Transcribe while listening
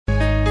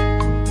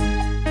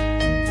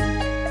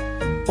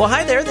Well,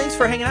 hi there. Thanks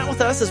for hanging out with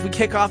us as we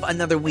kick off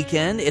another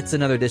weekend. It's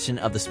another edition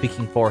of the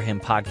Speaking For Him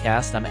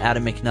podcast. I'm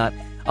Adam McNutt,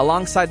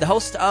 alongside the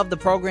host of the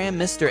program,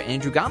 Mr.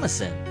 Andrew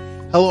Gomison.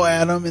 Hello,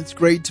 Adam. It's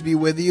great to be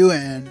with you.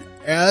 And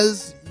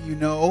as you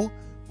know,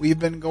 we've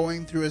been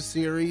going through a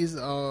series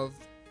of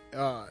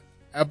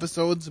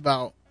episodes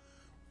about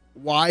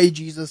why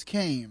Jesus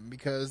came,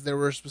 because there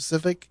were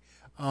specific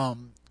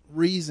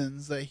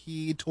reasons that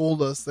he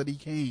told us that he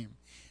came.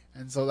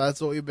 And so that's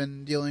what we've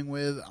been dealing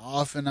with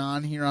off and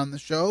on here on the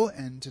show.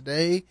 And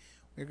today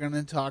we're going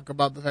to talk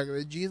about the fact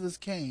that Jesus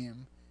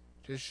came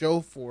to show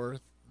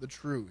forth the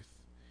truth.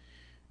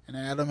 And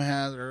Adam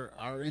has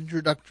our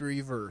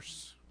introductory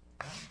verse.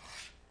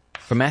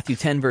 From Matthew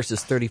 10,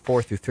 verses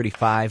 34 through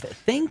 35,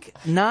 "Think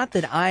not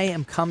that I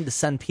am come to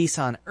send peace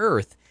on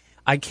earth.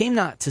 I came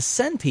not to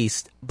send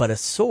peace, but a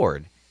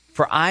sword.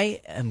 For I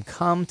am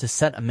come to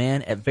set a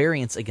man at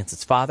variance against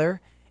his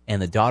father, and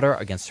the daughter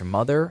against her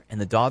mother,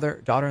 and the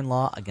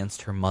daughter-in-law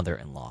against her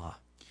mother-in-law."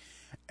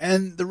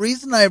 And the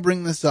reason I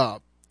bring this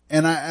up,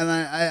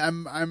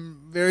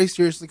 I'm very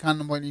seriously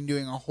contemplating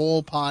doing a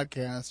whole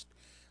podcast,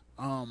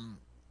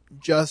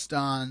 just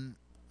on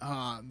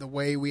the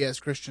way we as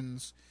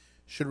Christians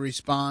should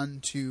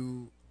respond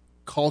to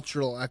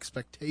cultural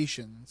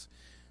expectations,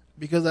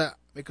 because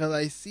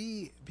I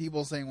see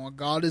people saying, "Well,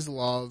 God is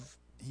love;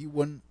 He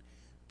wouldn't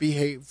be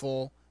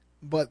hateful."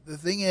 But the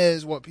thing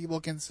is, what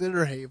people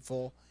consider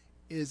hateful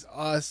is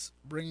us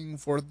bringing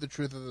forth the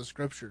truth of the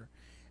Scripture.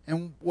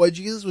 And what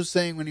Jesus was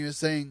saying when he was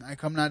saying, "I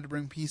come not to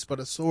bring peace but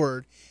a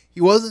sword," he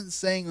wasn't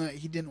saying that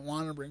he didn't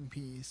want to bring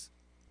peace.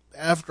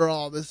 After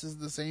all, this is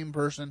the same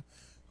person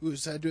who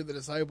said to the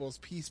disciples,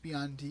 "Peace be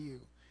unto you."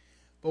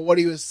 But what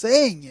he was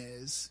saying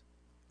is,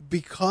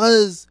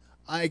 because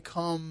I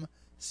come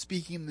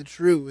speaking the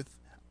truth,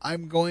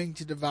 I'm going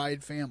to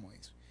divide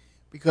families.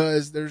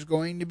 Because there's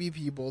going to be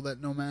people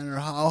that no matter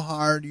how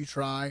hard you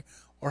try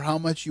or how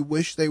much you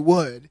wish they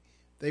would,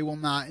 they will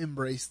not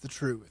embrace the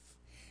truth.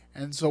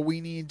 And so we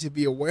need to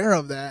be aware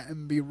of that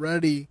and be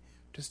ready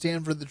to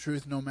stand for the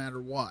truth no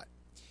matter what.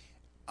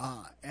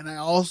 And I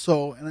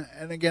also,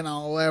 and again,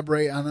 I'll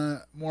elaborate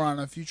on more on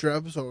a future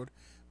episode,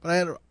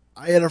 but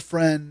I had a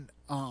friend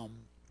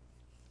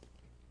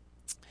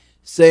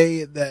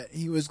say that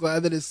he was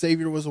glad that his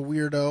Savior was a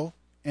weirdo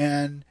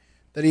and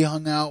that he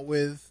hung out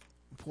with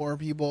poor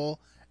people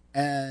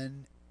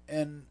and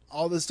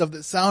all this stuff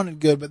that sounded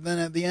good, but then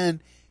at the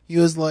end he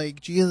was like,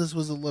 Jesus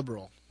was a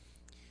liberal.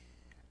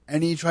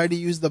 And he tried to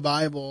use the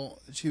Bible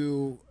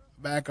to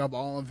back up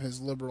all of his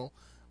liberal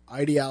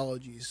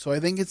ideologies. So I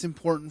think it's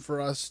important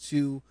for us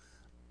to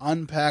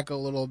unpack a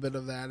little bit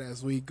of that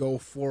as we go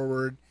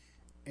forward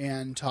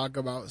and talk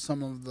about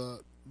some of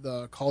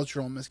the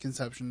cultural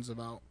misconceptions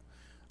about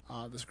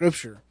the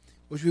Scripture,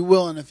 which we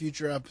will in a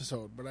future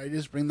episode. But I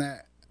just bring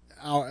that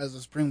out as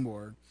a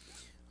springboard.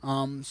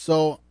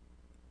 So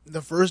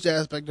the first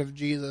aspect of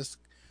Jesus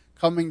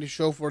coming to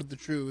show forth the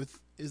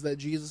truth is that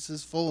Jesus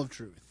is full of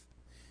truth.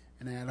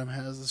 And Adam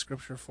has the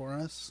Scripture for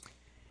us.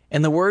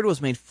 "And the Word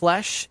was made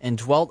flesh and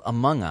dwelt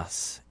among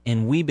us,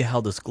 and we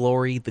beheld his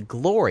glory, the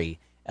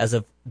glory as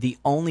of the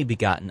only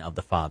begotten of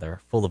the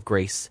Father, full of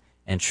grace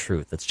and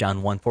truth." That's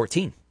John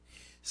 1:14.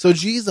 So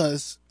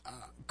Jesus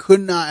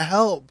could not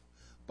help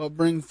but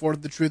bring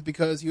forth the truth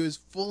because he was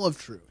full of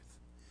truth.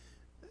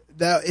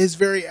 That his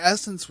very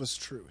essence was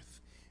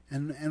truth.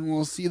 And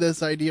we'll see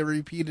this idea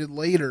repeated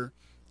later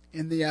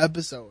in the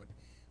episode.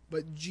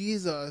 But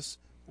Jesus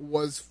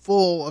was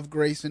full of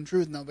grace and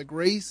truth. Now, the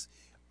grace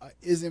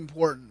is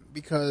important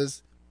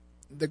because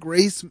the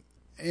grace,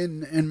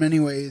 in many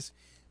ways,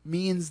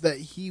 means that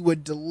he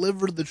would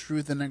deliver the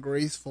truth in a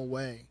graceful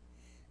way.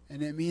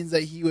 And it means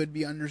that he would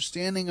be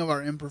understanding of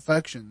our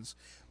imperfections,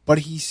 but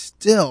he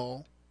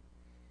still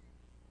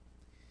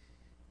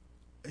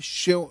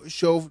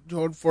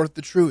showed forth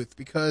the truth,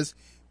 because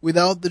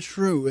without the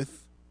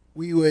truth,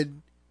 we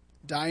would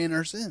die in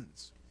our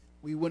sins.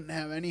 We wouldn't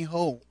have any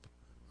hope.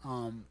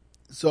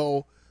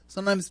 So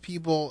sometimes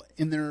people,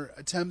 in their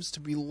attempts to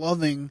be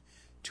loving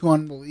to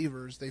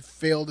unbelievers, they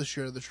fail to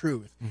share the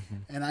truth.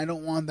 Mm-hmm. And I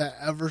don't want that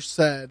ever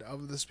said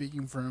of the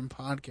Speaking For Him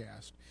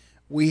podcast.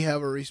 We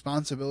have a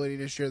responsibility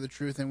to share the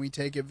truth, and we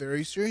take it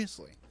very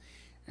seriously.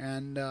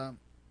 And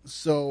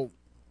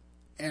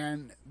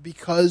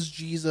because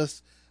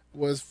Jesus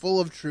was full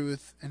of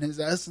truth and his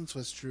essence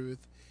was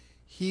truth,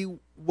 he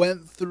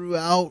went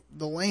throughout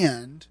the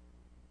land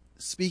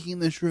speaking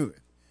the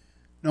truth,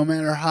 no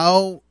matter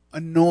how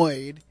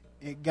annoyed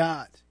it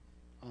got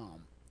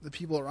the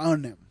people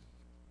around him.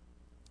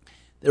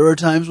 There were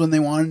times when they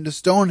wanted to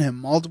stone him,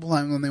 multiple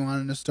times when they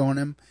wanted to stone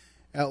him,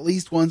 at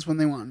least once when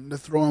they wanted to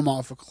throw him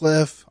off a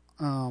cliff,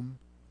 and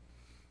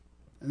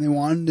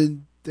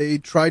they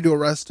tried to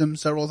arrest him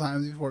several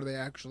times before they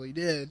actually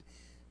did,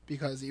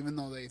 because even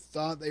though they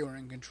thought they were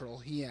in control,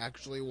 he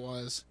actually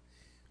was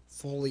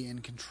fully in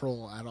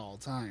control at all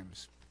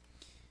times.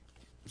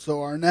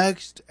 So our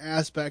next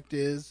aspect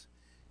is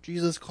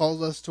Jesus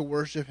calls us to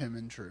worship him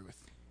in truth.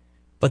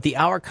 "But the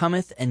hour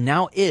cometh, and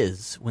now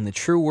is, when the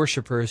true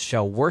worshipers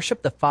shall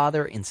worship the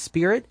Father in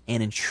spirit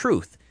and in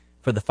truth,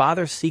 For the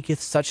Father seeketh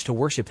such to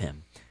worship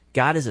him.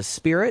 God is a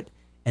spirit,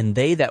 and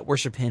they that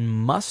worship him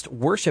must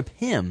worship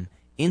him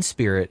in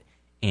spirit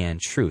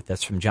and truth.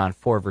 That's from John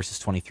 4, verses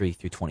 23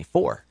 through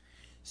 24.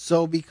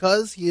 So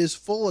because he is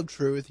full of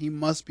truth, he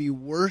must be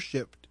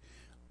worshipped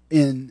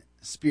in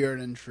spirit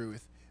and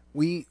truth.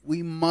 We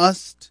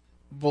must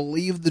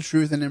believe the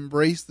truth and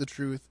embrace the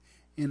truth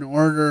in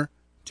order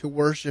to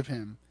worship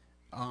him.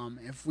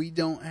 If we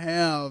don't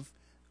have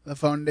the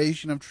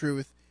foundation of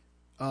truth,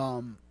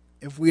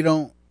 if we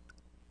don't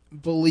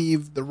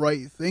believe the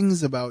right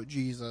things about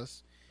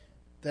Jesus,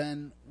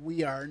 then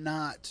we are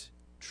not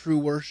true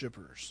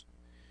worshipers.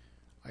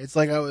 It's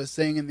like I was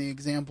saying in the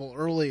example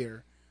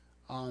earlier.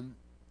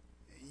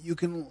 You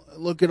can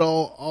look at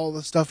all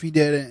the stuff he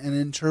did and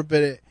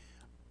interpret it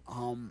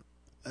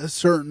a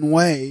certain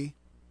way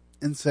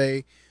and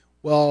say,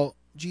 well,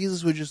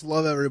 Jesus would just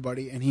love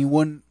everybody and he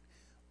wouldn't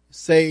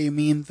say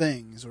mean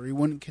things or he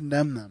wouldn't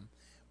condemn them.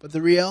 But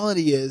the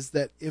reality is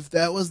that if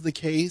that was the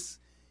case,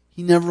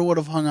 he never would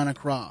have hung on a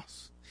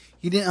cross.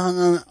 He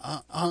didn't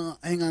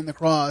hang on the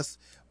cross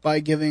by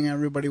giving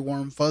everybody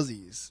warm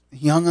fuzzies.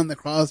 He hung on the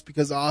cross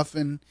because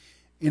often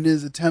in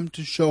his attempt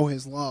to show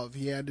his love,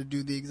 he had to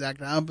do the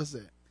exact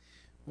opposite,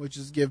 which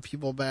is give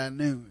people bad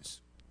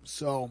news.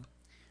 So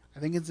I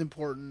think it's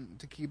important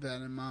to keep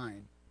that in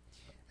mind.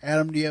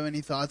 Adam, do you have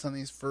any thoughts on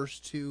these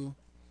first two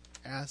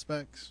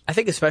aspects? I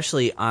think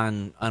especially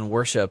on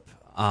worship,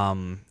 a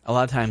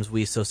lot of times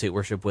we associate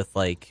worship with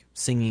like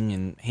singing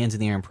and hands in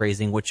the air and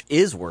praising, which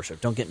is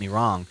worship, don't get me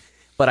wrong.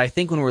 But I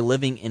think when we're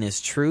living in his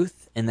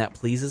truth and that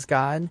pleases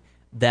God,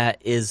 that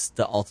is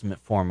the ultimate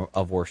form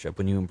of worship.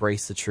 When you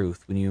embrace the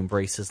truth, when you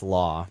embrace his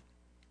law,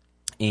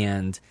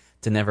 and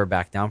to never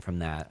back down from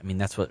that. I mean,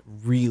 that's what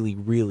really,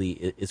 really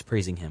is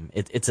praising him.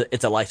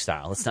 It's a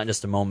lifestyle. It's not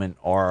just a moment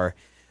or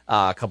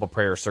a couple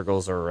prayer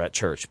circles or at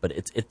church, but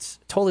it's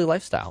totally a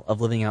lifestyle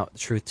of living out the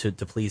truth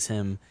to please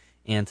him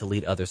and to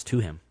lead others to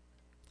him.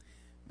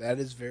 That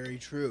is very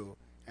true.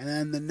 And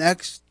then the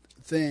next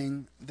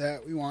thing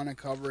that we want to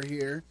cover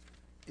here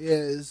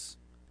is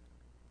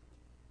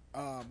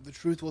the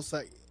truth will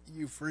set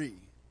you free.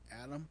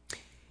 Adam?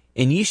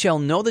 And ye shall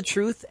know the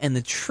truth, and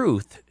the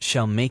truth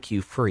shall make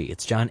you free.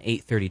 It's John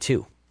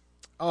 8:32.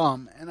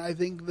 And I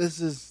think this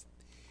is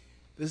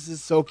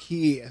so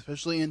key,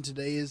 especially in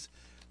today's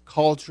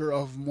culture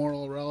of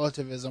moral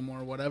relativism,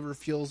 where whatever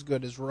feels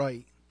good is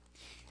right.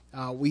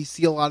 We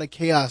see a lot of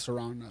chaos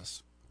around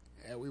us.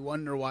 We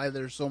wonder why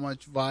there's so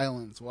much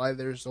violence, why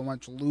there's so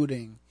much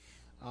looting.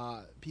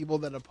 People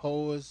that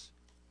oppose,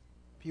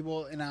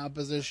 people in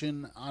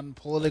opposition on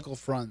political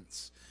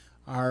fronts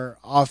are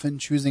often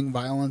choosing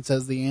violence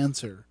as the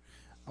answer.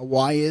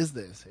 Why is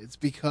this? It's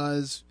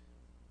because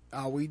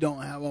we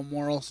don't have a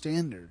moral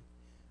standard.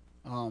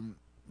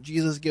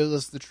 Jesus gives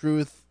us the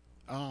truth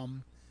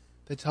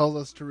that tells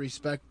us to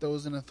respect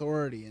those in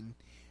authority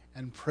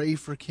and pray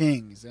for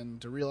kings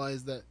and to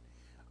realize that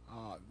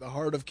the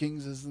heart of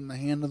kings is in the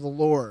hand of the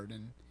Lord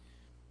and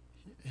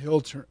he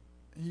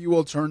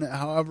will turn it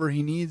however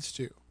he needs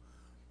to.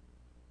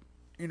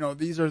 You know,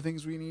 these are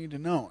things we need to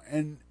know.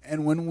 And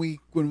when we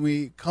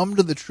come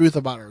to the truth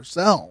about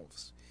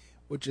ourselves,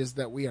 which is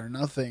that we are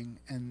nothing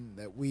and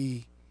that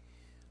we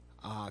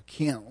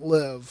can't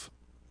live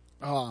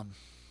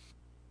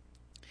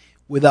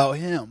without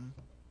him,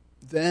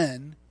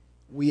 then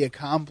we are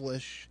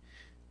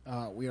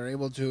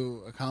able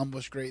to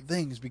accomplish great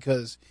things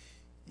because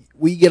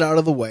we get out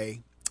of the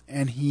way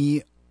and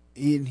he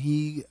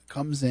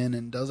comes in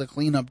and does a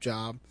cleanup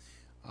job,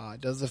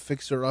 does a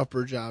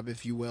fixer-upper job,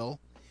 if you will,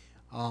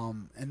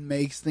 and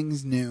makes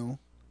things new,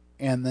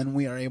 and then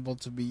we are able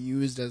to be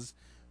used as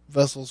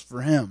vessels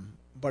for him.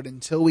 But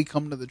until we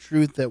come to the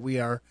truth that we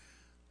are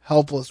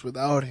helpless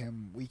without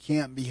him, we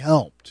can't be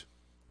helped.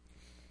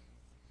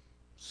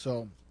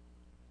 So,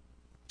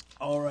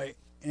 all right,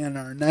 and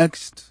our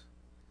next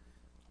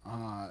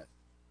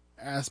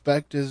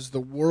aspect is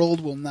the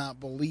world will not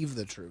believe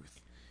the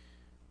truth.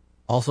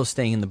 Also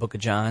staying in the book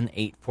of John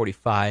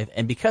 8:45,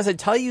 and because I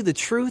tell you the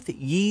truth,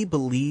 ye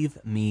believe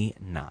me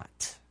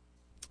not.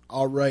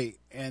 All right,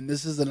 and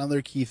this is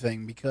another key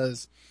thing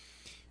because,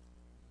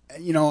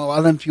 you know, a lot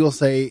of times people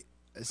say,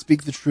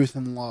 speak the truth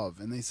in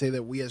love, and they say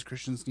that we as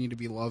Christians need to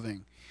be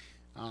loving.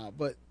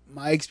 But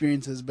my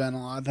experience has been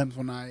a lot of times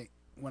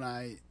when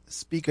I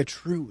speak a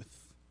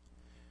truth,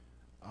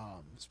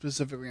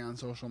 specifically on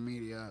social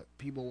media,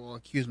 people will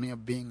accuse me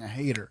of being a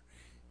hater.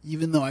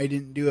 Even though I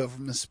didn't do it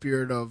from the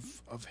spirit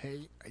of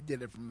hate, I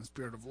did it from the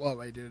spirit of love.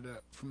 I did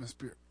it from a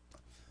spirit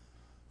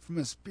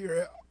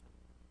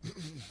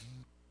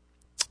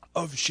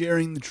of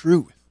sharing the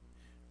truth.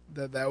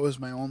 That was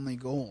my only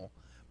goal.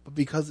 But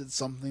because it's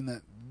something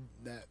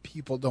that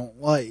people don't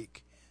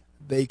like,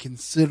 they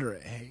consider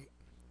it hate.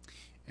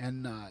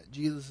 And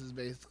Jesus is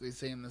basically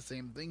saying the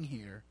same thing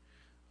here.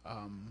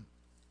 I'm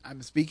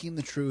speaking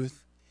the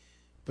truth,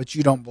 but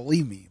you don't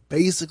believe me.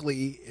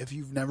 Basically, if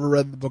you've never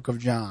read the book of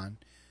John,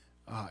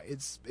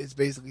 it's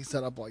basically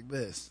set up like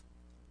this.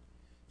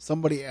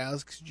 Somebody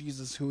asks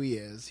Jesus who he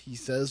is. He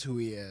says who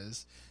he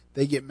is.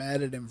 They get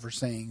mad at him for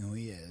saying who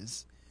he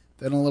is.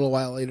 Then a little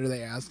while later,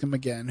 they ask him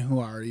again, "Who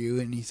are you?"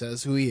 And he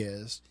says who he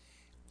is.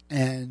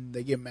 And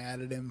they get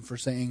mad at him for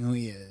saying who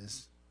he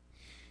is.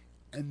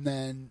 And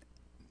then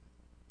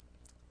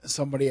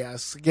somebody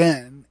asks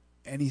again,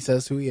 and he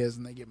says who he is,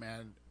 and they get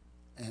mad.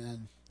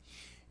 And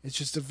it's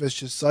just a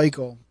vicious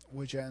cycle,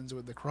 which ends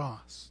with the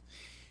cross.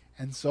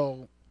 And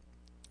so,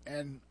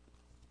 and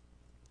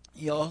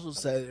he also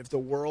said, if the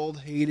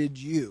world hated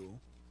you,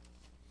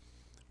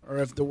 or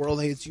if the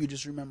world hates you,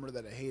 just remember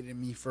that it hated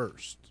me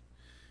first.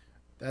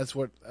 That's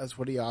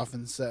what he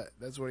often said.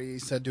 That's what he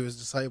said to his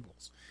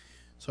disciples.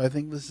 So I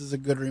think this is a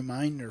good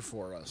reminder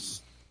for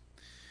us.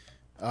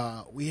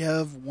 We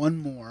have one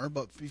more,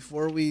 but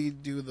before we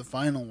do the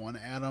final one,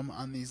 Adam,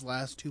 on these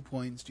last 2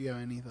 points, do you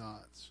have any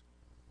thoughts?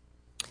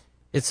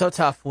 It's so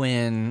tough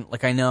when,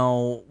 like, I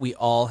know we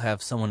all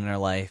have someone in our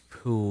life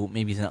who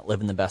maybe is not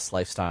living the best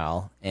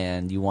lifestyle,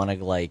 and you want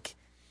to, like,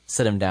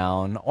 sit them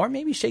down or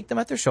maybe shake them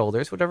at their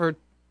shoulders, whatever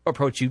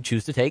approach you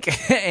choose to take,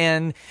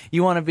 and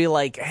you want to be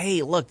like,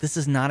 hey, look, this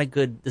is not a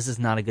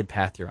good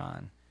path you're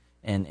on.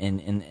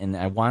 And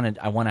I want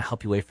to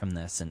help you away from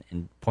this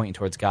and point you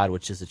towards God,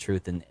 which is the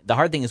truth. And the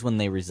hard thing is when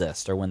they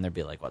resist, or when they'll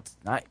be like, well,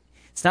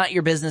 it's not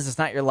your business, it's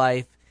not your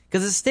life,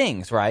 because it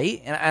stings,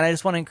 right? And I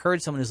just want to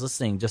encourage someone who's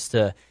listening just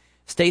to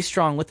stay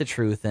strong with the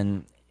truth,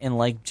 and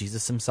like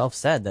Jesus himself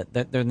said,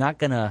 that they're not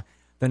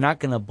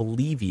gonna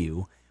believe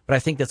you. But I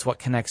think that's what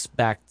connects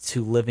back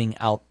to living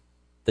out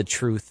the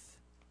truth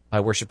by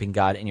worshiping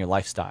God in your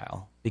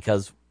lifestyle,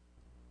 because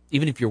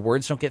even if your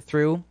words don't get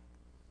through,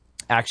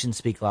 actions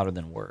speak louder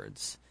than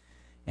words.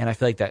 And I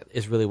feel like that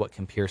is really what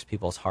can pierce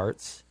people's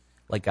hearts,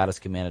 like God has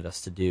commanded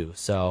us to do.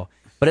 So,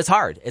 but it's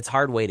hard. It's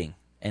hard waiting,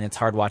 and it's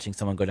hard watching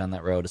someone go down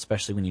that road,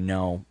 especially when you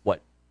know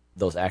what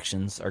those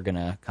actions are going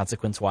to,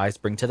 consequence-wise,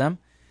 bring to them.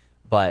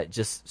 But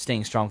just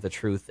staying strong with the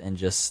truth and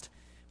just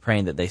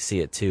praying that they see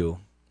it too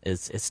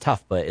it's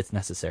tough, but it's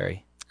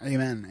necessary.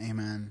 Amen.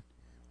 Amen.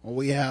 Well,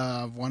 we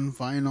have one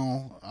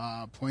final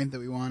point that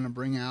we want to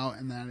bring out,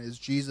 and that is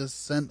Jesus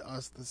sent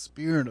us the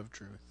Spirit of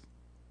truth.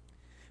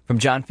 From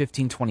John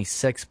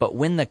 15:26, but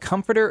when the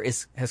Comforter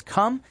has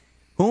come,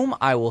 whom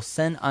I will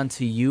send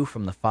unto you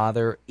from the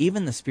Father,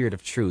 even the Spirit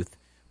of truth,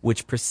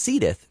 which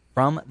proceedeth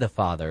from the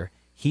Father,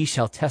 he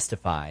shall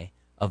testify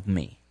of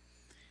me.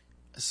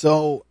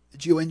 So,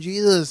 when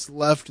Jesus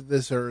left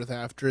this earth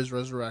after his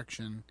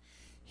resurrection,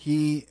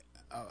 he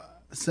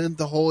sent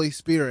the Holy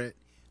Spirit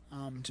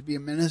to be a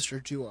minister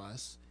to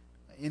us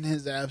in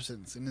his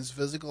absence, in his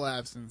physical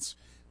absence.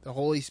 The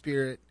Holy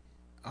Spirit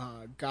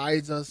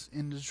guides us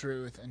into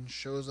truth and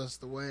shows us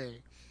the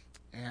way.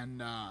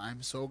 And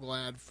I'm so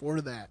glad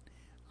for that,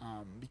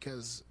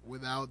 because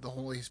without the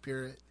Holy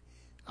Spirit,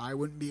 I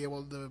wouldn't be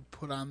able to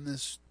put on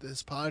this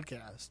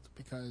podcast,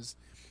 because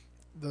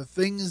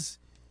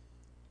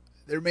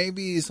there may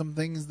be some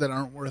things that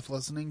aren't worth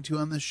listening to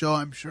on this show,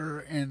 I'm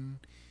sure, and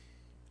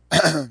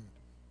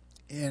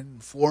in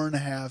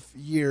 4.5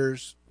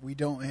 years, we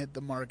don't hit the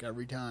mark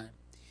every time.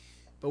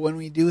 But when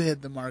we do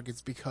hit the mark,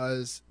 it's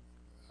because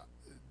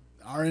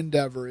our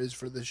endeavor is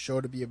for this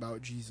show to be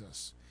about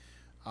Jesus.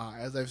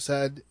 As I've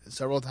said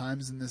several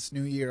times in this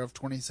new year of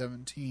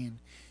 2017,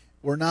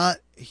 we're not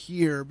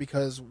here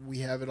because we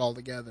have it all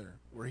together.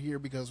 We're here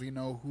because we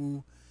know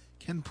who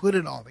can put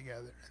it all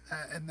together,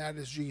 and that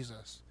is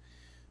Jesus.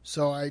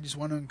 So I just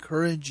want to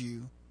encourage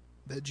you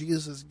that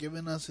Jesus has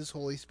given us his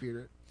Holy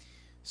Spirit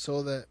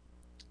so that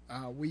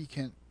we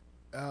can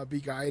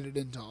be guided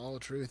into all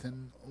truth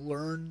and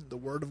learn the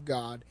Word of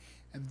God,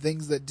 and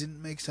things that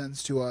didn't make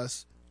sense to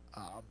us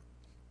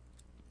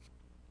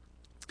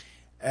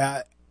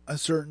at a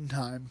certain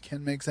time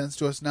can make sense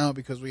to us now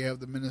because we have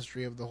the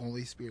ministry of the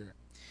Holy Spirit.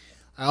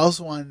 I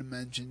also wanted to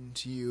mention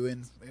to you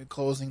in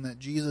closing that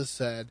Jesus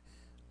said,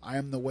 I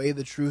am the way,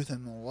 the truth,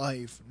 and the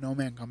life. No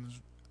man comes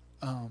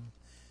to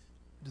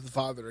the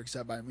Father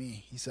except by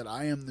me. He said,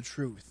 I am the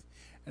truth.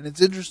 And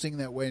it's interesting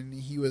that when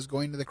he was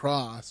going to the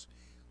cross,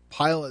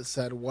 Pilate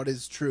said, what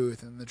is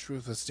truth? And the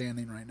truth was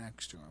standing right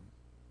next to him.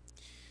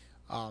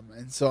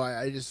 And so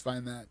I just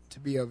find that to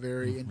be a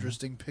very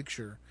interesting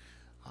picture,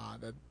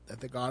 that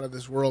the God of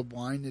this world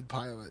blinded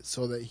Pilate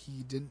so that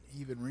he didn't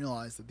even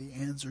realize that the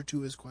answer to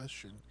his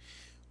question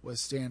was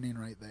standing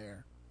right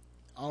there.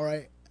 All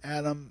right,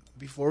 Adam,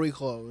 before we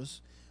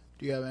close,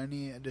 do you have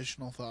any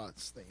additional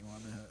thoughts that you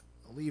want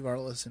to leave our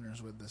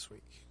listeners with this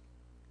week?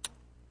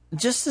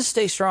 Just to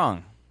stay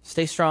strong.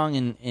 Stay strong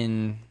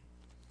in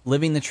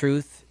living the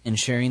truth and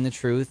sharing the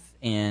truth.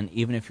 And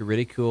even if you're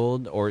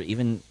ridiculed or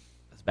even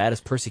as bad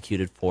as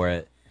persecuted for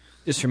it,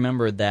 just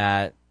remember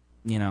that,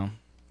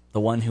 the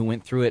one who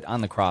went through it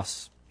on the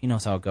cross, he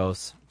knows how it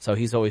goes. So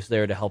he's always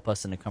there to help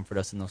us and to comfort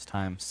us in those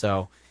times.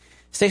 So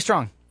stay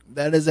strong.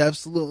 That is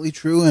absolutely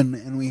true.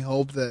 And we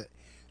hope that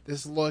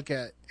this look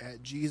at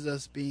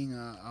Jesus being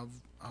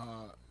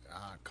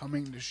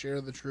coming to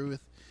share the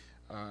truth,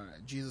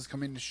 Jesus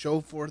coming to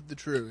show forth the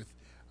truth,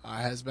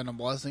 has been a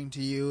blessing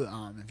to you.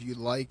 If you'd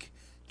like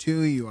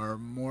to, you are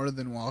more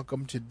than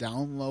welcome to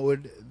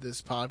download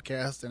this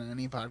podcast and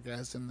any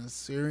podcast in this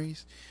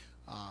series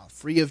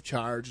free of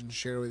charge and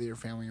share with your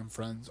family and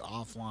friends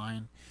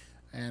offline.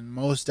 and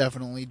most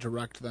definitely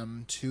direct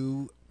them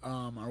to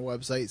our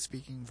website,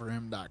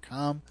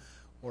 speakingforhim.com,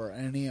 or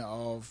any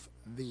of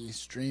the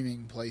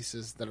streaming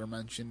places that are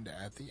mentioned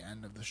at the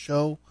end of the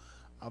show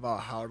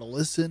about how to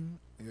listen.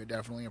 We would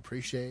definitely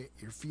appreciate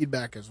your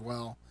feedback as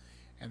well,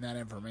 and that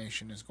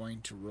information is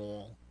going to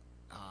roll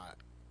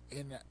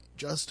in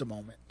just a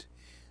moment.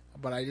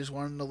 But I just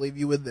wanted to leave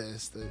you with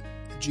this, that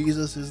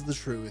Jesus is the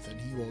truth,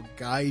 and he will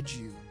guide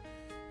you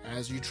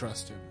as you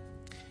trust him.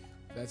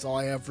 That's all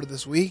I have for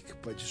this week,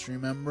 but just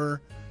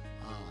remember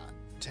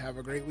to have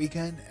a great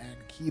weekend and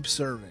keep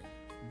serving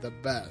the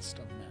best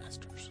of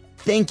masters.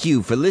 Thank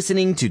you for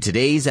listening to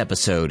today's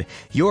episode.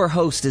 Your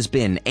host has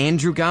been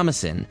Andrew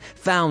Gomison,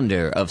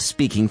 founder of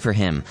Speaking for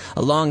Him,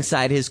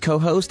 alongside his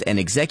co-host and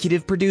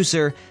executive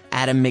producer,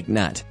 Adam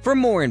McNutt. For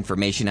more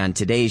information on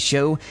today's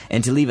show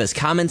and to leave us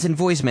comments and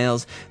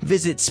voicemails,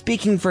 visit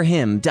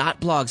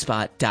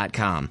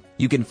speakingforhim.blogspot.com.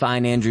 You can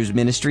find Andrew's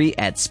ministry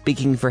at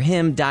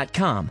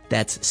speakingforhim.com.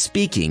 That's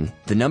speaking,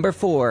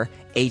 4,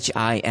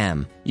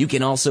 HIM. You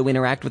can also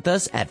interact with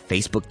us at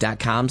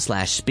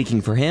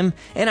facebook.com/speakingforhim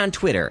and on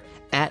Twitter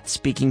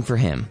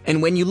 @speakingforhim.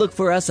 And when you look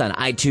for us on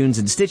iTunes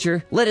and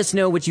Stitcher, let us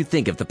know what you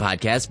think of the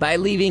podcast by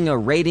leaving a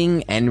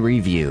rating and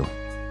review.